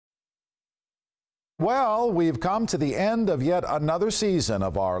Well, we've come to the end of yet another season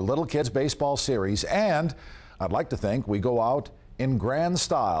of our Little Kids Baseball series, and I'd like to think we go out in grand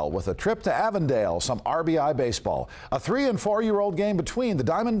style with a trip to Avondale, some RBI baseball, a 3- and 4-year-old game between the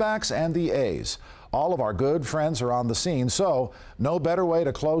Diamondbacks and the A's. All of our good friends are on the scene, so no better way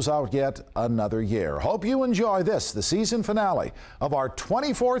to close out yet another year. Hope you enjoy this, the season finale of our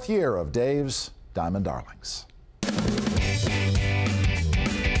 24th year of Dave's Diamond Darlings.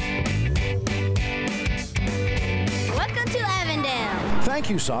 Thank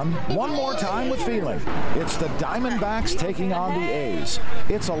you, son. One more time with feeling. It's the Diamondbacks taking on the A's.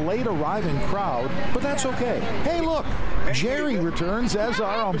 It's a late arriving crowd, but that's okay. Hey, look, Jerry returns as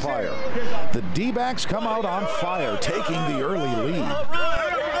our umpire. The D-backs come out on fire, taking the early lead.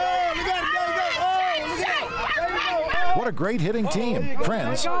 What a great hitting team.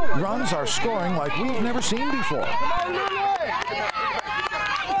 Friends, runs are scoring like we've never seen before.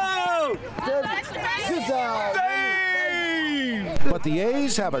 Good job. But the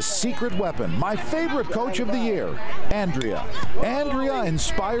A's have a secret weapon, my favorite coach of the year, Andrea. Andrea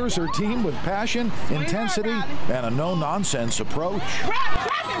inspires her team with passion, intensity, and a no-nonsense approach.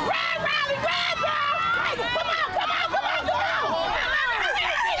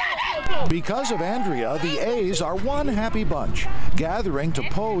 Because of Andrea, the A's are one happy bunch, gathering to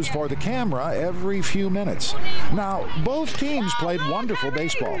pose for the camera every few minutes. Now, both teams played wonderful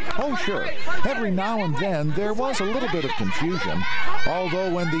baseball. Oh, sure. Every now and then, there was a little bit of confusion,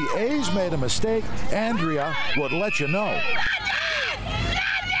 although when the A's made a mistake, Andrea would let you know.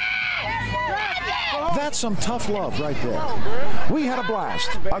 That's some tough love right there. We had a blast.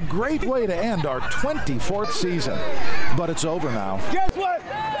 A great way to end our 24th season. But it's over now. Guess what?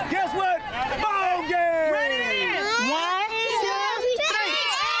 Guess what? Ball game! Ready?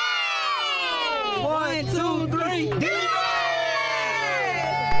 1, 2, 3.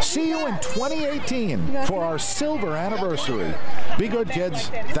 See you in 2018 for our silver anniversary. Be good, kids.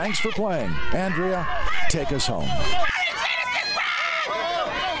 Thanks for playing. Andrea, take us home.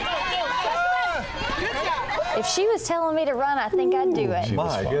 If she was telling me to run, I think I'd do it.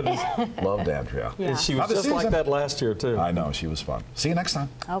 My goodness. Loved Andrea. Yeah. She was just like that last year, too. I know. She was fun. See you next time.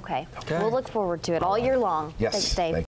 Okay. We'll look forward to it all year long. Yes. Thanks, Dave.